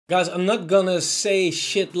Guys, I'm not gonna say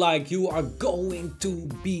shit like you are going to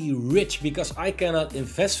be rich because I cannot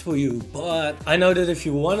invest for you. But I know that if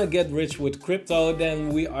you want to get rich with crypto, then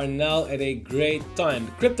we are now at a great time.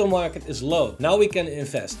 The crypto market is low. Now we can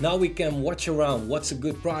invest. Now we can watch around what's a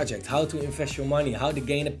good project, how to invest your money, how to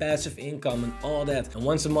gain a passive income and all that. And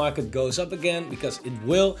once the market goes up again, because it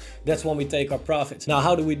will, that's when we take our profits. Now,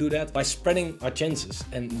 how do we do that? By spreading our chances.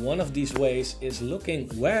 And one of these ways is looking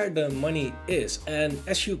where the money is. And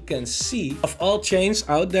as you can see, of all chains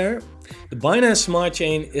out there, the Binance Smart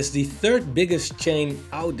Chain is the third biggest chain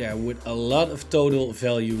out there with a lot of total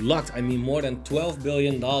value locked. I mean, more than $12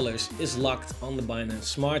 billion is locked on the Binance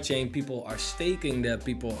Smart Chain. People are staking that,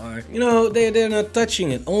 people are, you know, they're not touching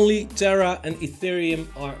it. Only Terra and Ethereum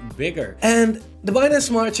are bigger. And the Binance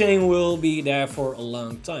Smart Chain will be there for a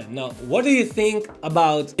long time. Now, what do you think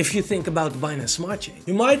about, if you think about the Binance Smart Chain?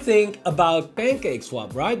 You might think about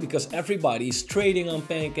Pancakeswap, right? Because everybody's trading on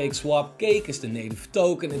Pancakeswap. Cake is the native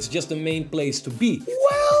token. It's just the main place to be.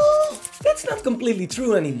 Well, that's not completely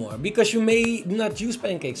true anymore because you may not use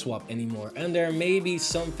Pancakeswap anymore and there may be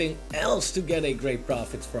something else to get a great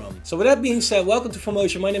profit from. So with that being said, welcome to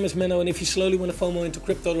FOMOtion. My name is Menno, and if you slowly want to FOMO into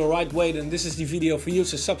crypto the right way, then this is the video for you.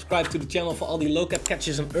 So subscribe to the channel for all the low cap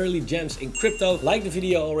catches and early gems in crypto. Like the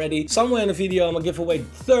video already. Somewhere in the video I'm gonna give away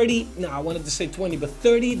I wanted to say 20, but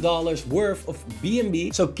 $30 worth of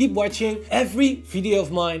BNB. So keep watching. Every video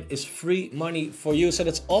of mine is free money for you. So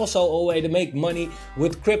that's also a way to make money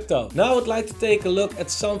with crypto. Now I would like to take a look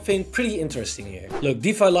at something pretty interesting here. Look,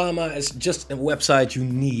 DeFi Llama is just a website you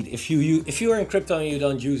need. If you are in crypto and you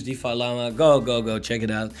don't use DeFi Llama, go check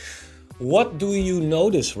it out. What do you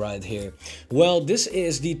notice right here? Well, this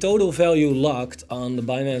is the total value locked on the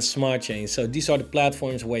Binance Smart Chain. So these are the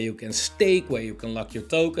platforms where you can stake, where you can lock your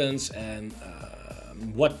tokens, and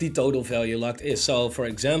what the total value locked is. So for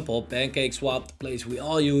example, Pancakeswap, the place we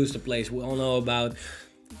all use, the place we all know about,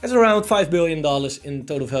 has around $5 billion in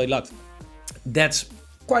total value locked. That's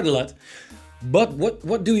quite a lot. But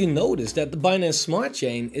what do you notice? That the Binance Smart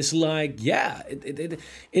Chain is like, yeah,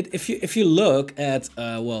 if you look at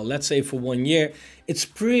well, let's say for 1 year, it's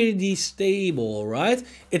pretty stable, right?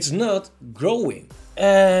 It's not growing,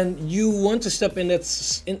 and you want to step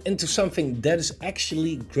into something that is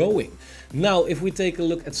actually growing. Now, if we take a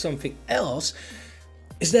look at something else,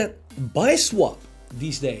 is that Biswap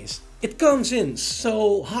these days. It comes in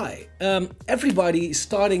so high. Everybody is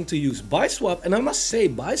starting to use Biswap, and I must say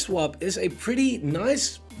Biswap is a pretty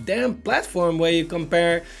nice damn platform where you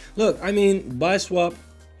compare. Look, I mean, Biswap,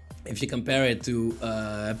 if you compare it to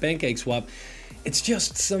Pancakeswap, it's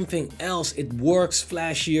just something else. It works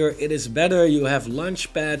flashier, it is better. You have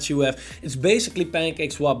launch pads, it's basically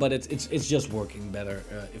Pancakeswap, but it's just working better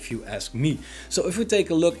if you ask me. So if we take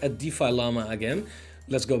a look at DeFi Llama again,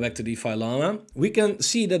 let's go back to DeFi Llama. We can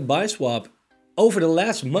see that Biswap over the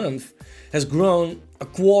last month has grown a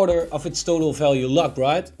quarter of its total value locked,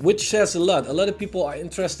 right? Which says a lot. A lot of people are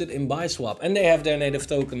interested in Biswap, and they have their native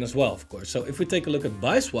token as well, of course. So if we take a look at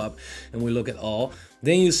Biswap and we look at all,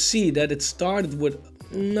 then you see that it started with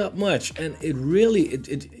not much, and it really,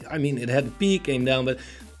 I mean, it had a peak, came down,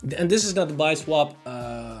 and this is not the Biswap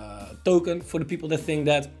token for the people that think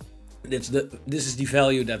that this is the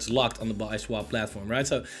value that's locked on the Biswap platform, right?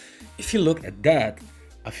 So if you look at that,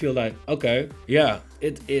 I feel like, okay, yeah,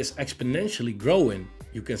 it is exponentially growing,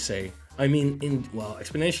 you can say. I mean,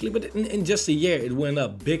 exponentially, but in just a year, it went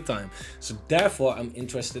up big time. So therefore, I'm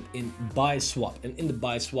interested in Biswap and in the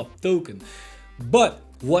Biswap token. But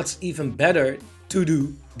what's even better to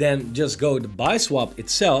do than just go to Biswap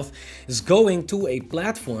itself is going to a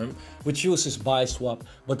platform which uses Biswap,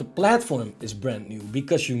 but the platform is brand new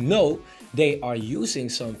because you know they are using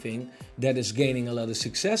something that is gaining a lot of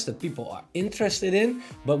success that people are interested in,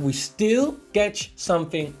 but we still catch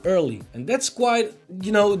something early. And that's quite,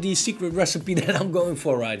 you know, the secret recipe that I'm going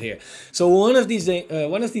for right here. So one of these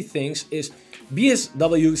things is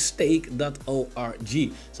BSW Stake.org.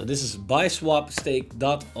 So this is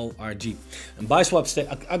Bswstake.org. And Biswap Stake,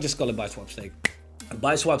 I'll just call it Biswap Stake.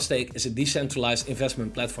 Biswap Stake is a decentralized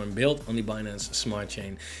investment platform built on the Binance Smart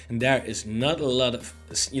Chain, and there is not a lot of,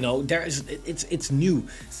 you know, it's new,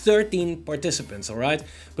 13 participants, all right?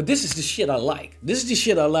 But this is the shit I like. This is the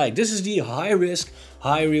shit I like. This is the high risk,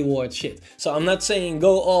 high reward shit. So I'm not saying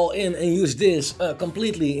go all in and use this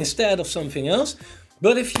completely instead of something else.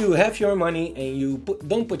 But if you have your money and you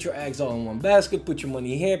don't put your eggs all in one basket, put your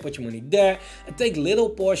money here, put your money there, and take little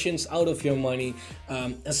portions out of your money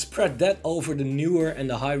and spread that over the newer and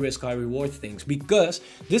the high risk, high reward things. Because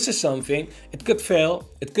this is something, it could fail,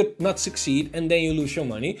 it could not succeed, and then you lose your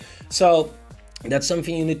money. So That's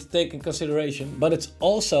something you need to take in consideration, but it's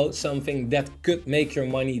also something that could make your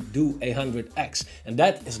money do 100x. And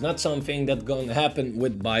that is not something that's going to happen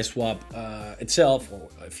with Biswap itself, or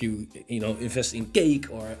if you invest in Cake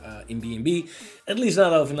or in BNB, at least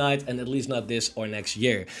not overnight, and at least not this or next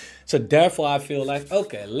year. So therefore I feel like,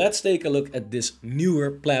 okay, let's take a look at this newer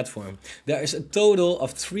platform. There is a total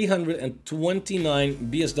of 329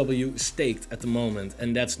 BSW staked at the moment,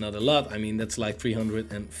 and that's not a lot. I mean, that's like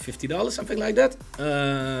 $350, something like that.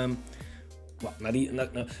 Well, no,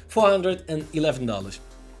 $411.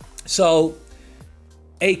 So,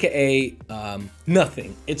 aka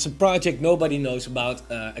nothing. It's a project nobody knows about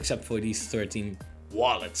except for these 13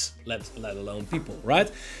 wallets, let alone people, right?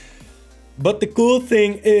 But the cool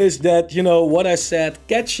thing is that, you know, what I said,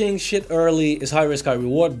 catching shit early is high risk, high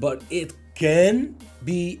reward, but it can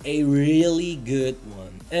be a really good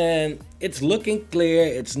one. And it's looking clear,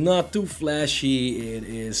 it's not too flashy, it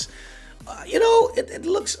is, it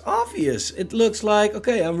looks obvious. It looks like,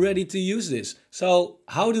 okay, I'm ready to use this. So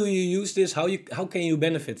how do you use this? How can you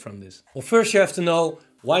benefit from this? Well, first you have to know,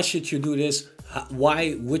 why should you do this?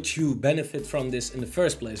 Why would you benefit from this in the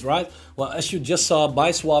first place, right? Well, as you just saw,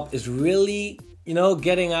 Biswap is really,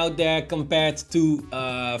 getting out there compared to,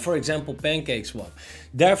 for example, Pancakeswap.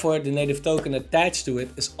 Therefore, the native token attached to it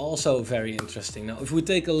is also very interesting. Now, if we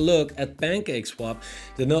take a look at Pancakeswap,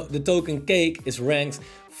 the token Cake is ranked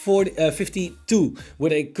 52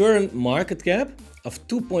 with a current market cap of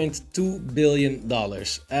 $2.2 billion.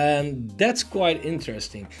 And that's quite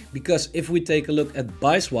interesting, because if we take a look at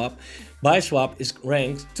Biswap is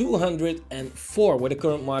ranked 204 with a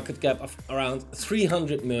current market cap of around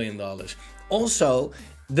 $300 million. Also,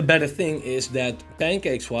 the better thing is that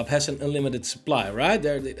Pancakeswap has an unlimited supply, right?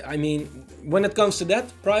 I mean, when it comes to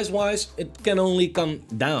that, price-wise, it can only come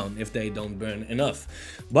down if they don't burn enough.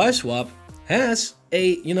 Biswap has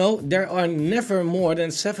there are never more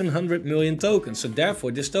than 700 million tokens. So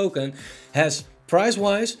therefore, this token has,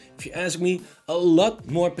 price-wise, if you ask me, a lot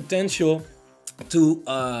more potential to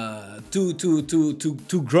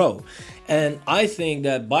grow. And I think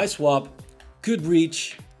that Biswap could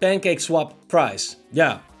reach Pancakeswap price.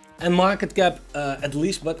 Yeah. And market cap at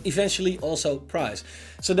least, but eventually also price.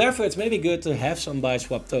 So therefore, it's maybe good to have some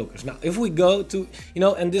Biswap tokens. Now, if we go to,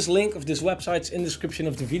 and this link of this website's in the description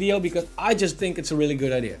of the video, because I just think it's a really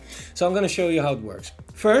good idea. So I'm going to show you how it works.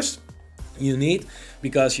 First, you need,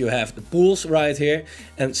 because you have the pools right here,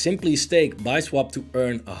 and simply stake Biswap to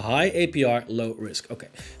earn a high APR, low risk. Okay,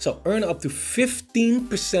 so earn up to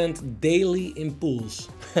 15% daily in pools.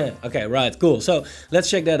 Okay, right, cool. So let's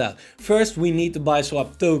check that out. First, we need the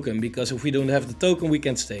Biswap token, because if we don't have the token, we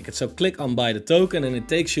can't stake it. So click on buy the token, and it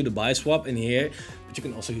takes you to Biswap in here. But you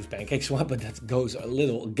can also use Pancakeswap, but that goes a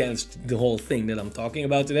little against the whole thing that I'm talking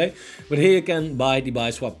about today. But here you can buy the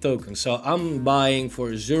Biswap token. So I'm buying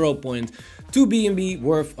for 0.2 BNB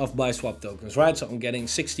worth of Biswap tokens, right? So I'm getting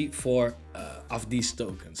 64 of these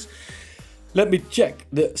tokens. Let me check.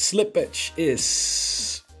 The slippage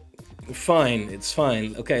is fine. It's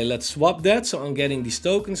fine. Okay, let's swap that. So I'm getting these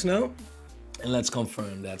tokens now. And let's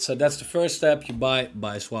confirm that. So that's the first step. You buy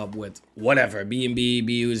Biswap with whatever, BNB,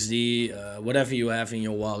 BUSD, whatever you have in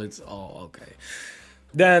your wallet. Oh, okay.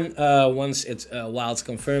 Then once it's while it's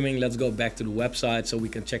confirming, let's go back to the website so we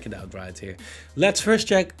can check it out right here. Let's first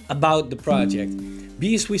check about the project.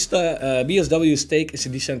 BSW Stake is a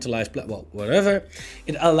decentralized platform, whatever.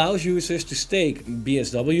 It allows users to stake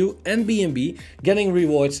BSW and BNB, getting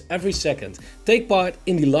rewards every second. Take part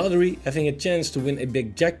in the lottery, having a chance to win a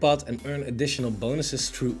big jackpot and earn additional bonuses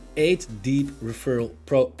through 8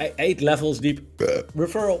 levels deep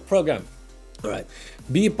referral program. Alright,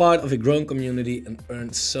 be a part of a growing community and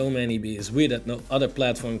earn so many BSW that no other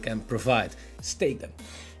platform can provide. Stake them.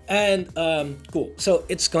 And cool, so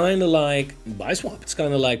it's kind of like Biswap, it's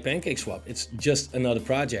kind of like Pancakeswap. It's just another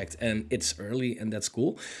project and it's early, and that's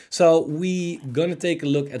cool. So we gonna take a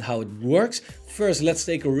look at how it works. First, let's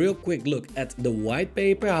take a real quick look at the white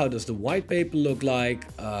paper. How does the white paper look like?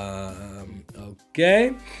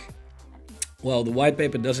 Okay. Well, the white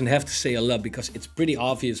paper doesn't have to say a lot because it's pretty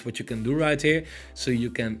obvious what you can do right here. So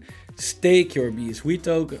you can stake your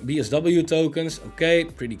BSW tokens. Okay,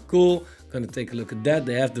 pretty cool. Gonna take a look at that.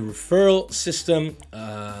 They have the referral system.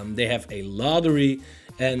 They have a lottery,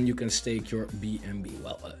 and you can stake your BNB.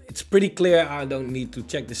 Well, it's pretty clear. I don't need to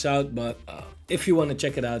check this out, but if you want to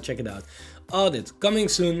check it out, check it out. Audit coming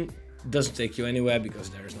soon. Doesn't take you anywhere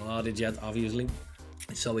because there is no audit yet, obviously.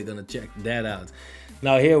 So we're gonna check that out.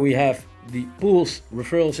 Now here we have the pools,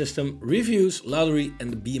 referral system, reviews, lottery,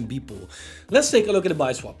 and the BNB pool. Let's take a look at the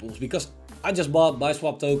Biswap pools, because I just bought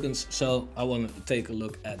Biswap tokens, so I want to take a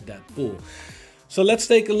look at that pool. So let's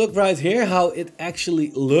take a look right here how it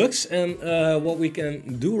actually looks and what we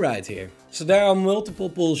can do right here. So there are multiple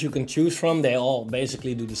pools you can choose from. They all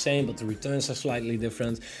basically do the same, but the returns are slightly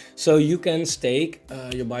different. So you can stake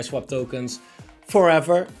your Biswap tokens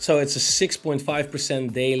forever. So it's a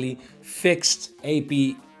 6.5% daily fixed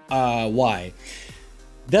APY.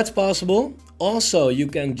 That's possible. Also, you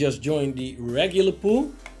can just join the regular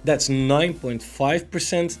pool. That's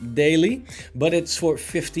 9.5% daily, but it's for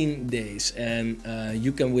 15 days and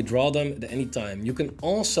you can withdraw them at any time. You can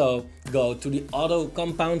also go to the auto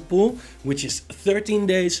compound pool, which is 13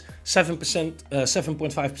 days,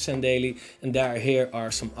 7.5% daily. And here are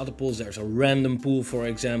some other pools. There's a random pool, for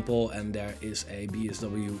example, and there is a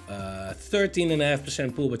BSW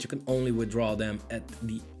 13.5% pool, but you can only withdraw them at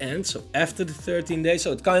the end. So after the 13 days,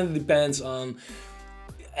 so it kind of depends on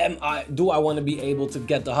do I want to be able to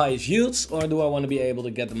get the highest yields or do I want to be able to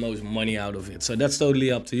get the most money out of it? So that's totally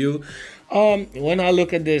up to you. When I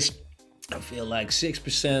look at this, I feel like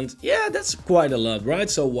 6%, yeah, that's quite a lot, right?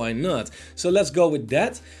 So why not? So let's go with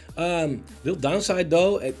that. The downside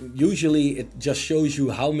though, usually it just shows you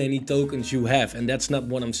how many tokens you have, and that's not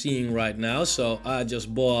what I'm seeing right now. So I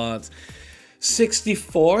just bought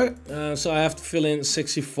 64, so I have to fill in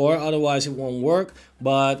 64, otherwise it won't work.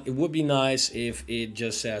 But it would be nice if it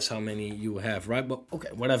just says how many you have, right? But okay,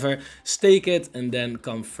 whatever, stake it and then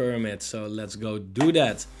confirm it. So let's go do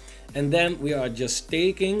that. And then we are just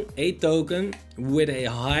staking a token with a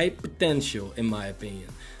high potential, in my opinion.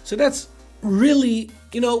 So that's really,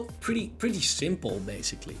 you know, pretty simple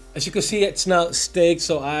basically. As you can see, it's now staked,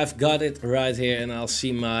 so I've got it right here and I'll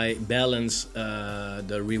see my balance,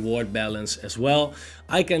 the reward balance as well.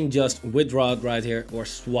 I can just withdraw it right here or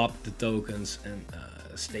swap the tokens and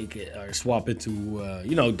stake it or swap it to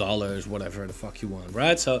you know, dollars, whatever the fuck you want,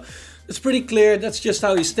 right? So it's pretty clear. That's just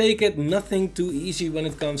how you stake it. Nothing too easy when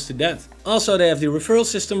it comes to that. Also, they have the referral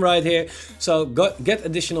system right here, so get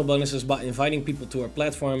additional bonuses by inviting people to our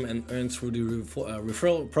platform and earn through the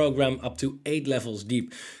referral program up to 8 levels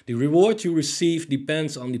deep. The reward you receive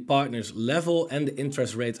depends on the partner's level and the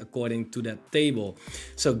interest rate according to that table.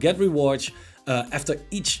 So get rewards after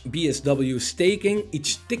each BSW staking,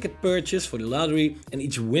 each ticket purchase for the lottery, and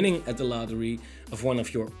each winning at the lottery of one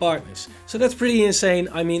of your partners. So that's pretty insane.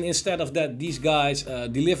 I mean, instead of that, these guys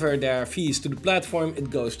deliver their fees to the platform, it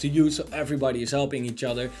goes to you, so everybody is helping each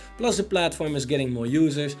other, plus the platform is getting more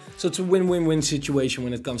users. So it's a win-win-win situation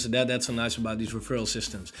when it comes to that. That's so nice about these referral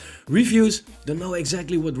systems. Reviews, don't know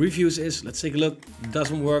exactly what reviews is. Let's take a look. It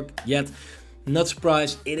doesn't work yet. Not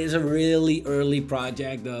surprised. It is a really early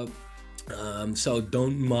project though. So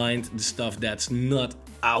don't mind the stuff that's not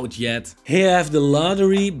out yet. Here I have the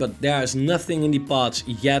lottery, but there's nothing in the pots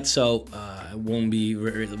yet, so it won't be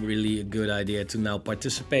really a good idea to now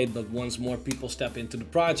participate. But once more people step into the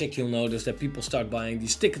project, you'll notice that people start buying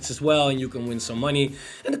these tickets as well, and you can win some money.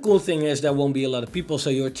 And the cool thing is there won't be a lot of people, so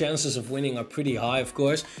your chances of winning are pretty high, of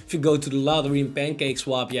course. If you go to the lottery in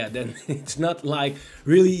Pancakeswap, yeah, then it's not like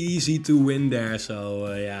really easy to win there.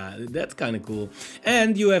 So yeah, that's kind of cool.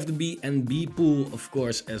 And you have the BNB pool, of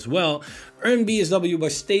course, as well. Earn BSW by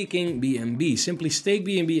staking BNB. Simply stake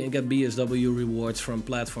BNB and get BSW rewards from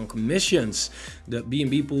platform commissions. The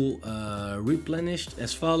BNB pool replenished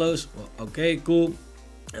as follows. Well, okay, cool.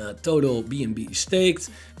 Total BNB staked,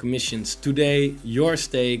 commissions today, you're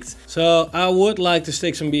staked. So I would like to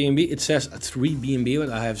stake some BNB. It says 3 BNB, but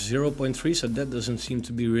I have 0.3, so that doesn't seem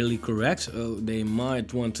to be really correct. So they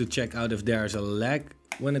might want to check out if there's a lag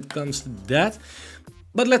when it comes to that.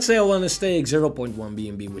 But let's say I want to stake 0.1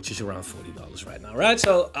 BNB, which is around $40 right now, right?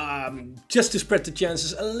 So just to spread the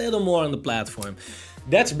chances a little more on the platform.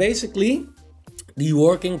 That's basically the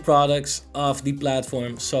working products of the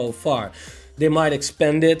platform so far. They might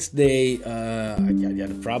expand it, they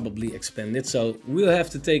probably expand it, so we'll have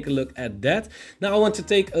to take a look at that. Now I want to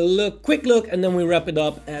take a quick look, and then we wrap it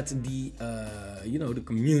up at the you know, the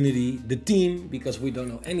community, the team, because we don't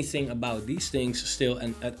know anything about these things still.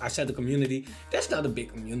 And I said the community, there's not a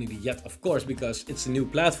big community yet, of course, because it's a new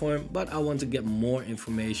platform, but I want to get more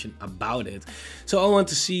information about it. So I want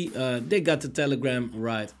to see, they got the Telegram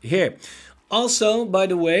right here. Also, by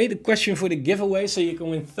the way, the question for the giveaway, so you can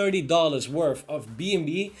win $30 worth of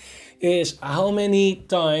BNB, is how many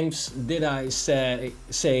times did I say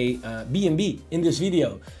BNB in this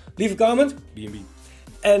video? Leave a comment, BNB.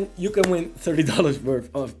 And you can win $30 worth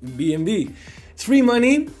of BNB. It's free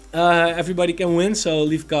money, everybody can win, so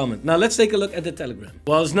leave a comment. Now let's take a look at the Telegram.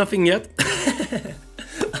 Well, there's nothing yet.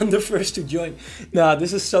 I'm the first to join. Nah,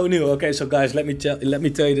 this is so new. Okay, so guys, let me tell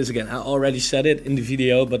you this again. I already said it in the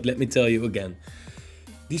video, but let me tell you again.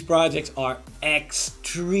 these projects are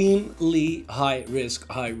extremely high risk,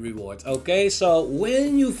 high reward. Okay, so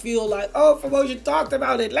when you feel like, oh, Promotion talked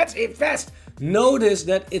about it, let's invest, notice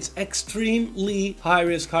that it's extremely high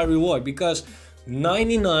risk, high reward, because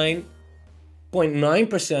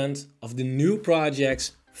 99.9% of the new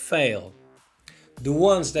projects fail. The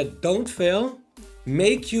ones that don't fail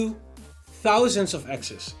make you thousands of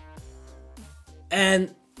X's.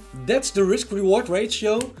 And that's the risk reward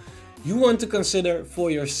ratio you want to consider for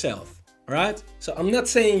yourself, right? So I'm not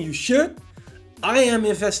saying you should. I am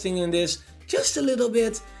investing in this just a little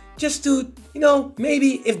bit, just to,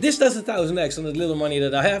 maybe if this does 1000x on the little money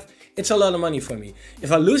that I have, it's a lot of money for me.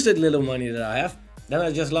 If I lose that little money that I have, then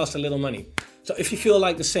I just lost a little money. So if you feel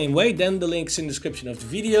like the same way, then the link's in the description of the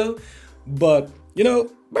video. But,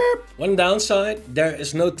 one downside, there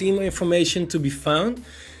is no team information to be found.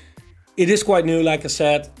 It is quite new, like I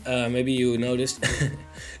said, maybe you noticed.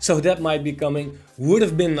 So that might be coming. Would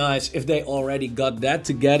have been nice if they already got that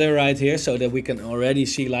together right here, so that we can already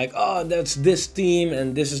see like, oh, that's this team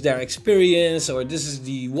and this is their experience, or this is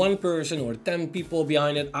the one person or 10 people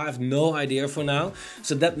behind it. I have no idea for now.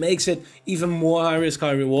 So that makes it even more high risk,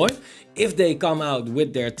 high reward. If they come out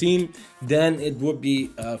with their team, then it would be,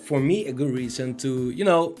 for me, a good reason to,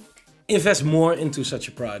 invest more into such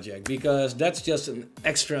a project, because that's just an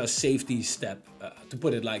extra safety step, to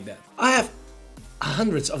put it like that. I have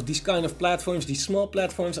hundreds of these kind of platforms, these small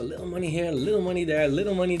platforms, a little money here, a little money there, a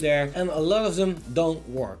little money there, and a lot of them don't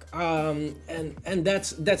work. And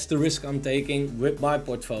that's the risk I'm taking with my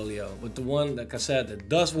portfolio. With the one, like I said, that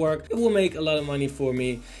does work, it will make a lot of money for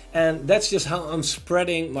me, and that's just how I'm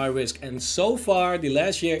spreading my risk. And so far, the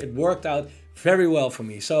last year, it worked out very well for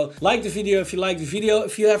me. So like the video if you like the video.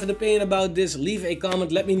 If you have an opinion about this, leave a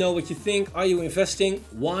comment. Let me know what you think. Are you investing?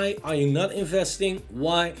 Why are you not investing?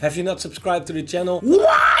 Why have you not subscribed to the channel?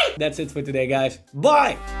 Why? That's it for today, guys.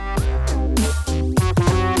 Bye!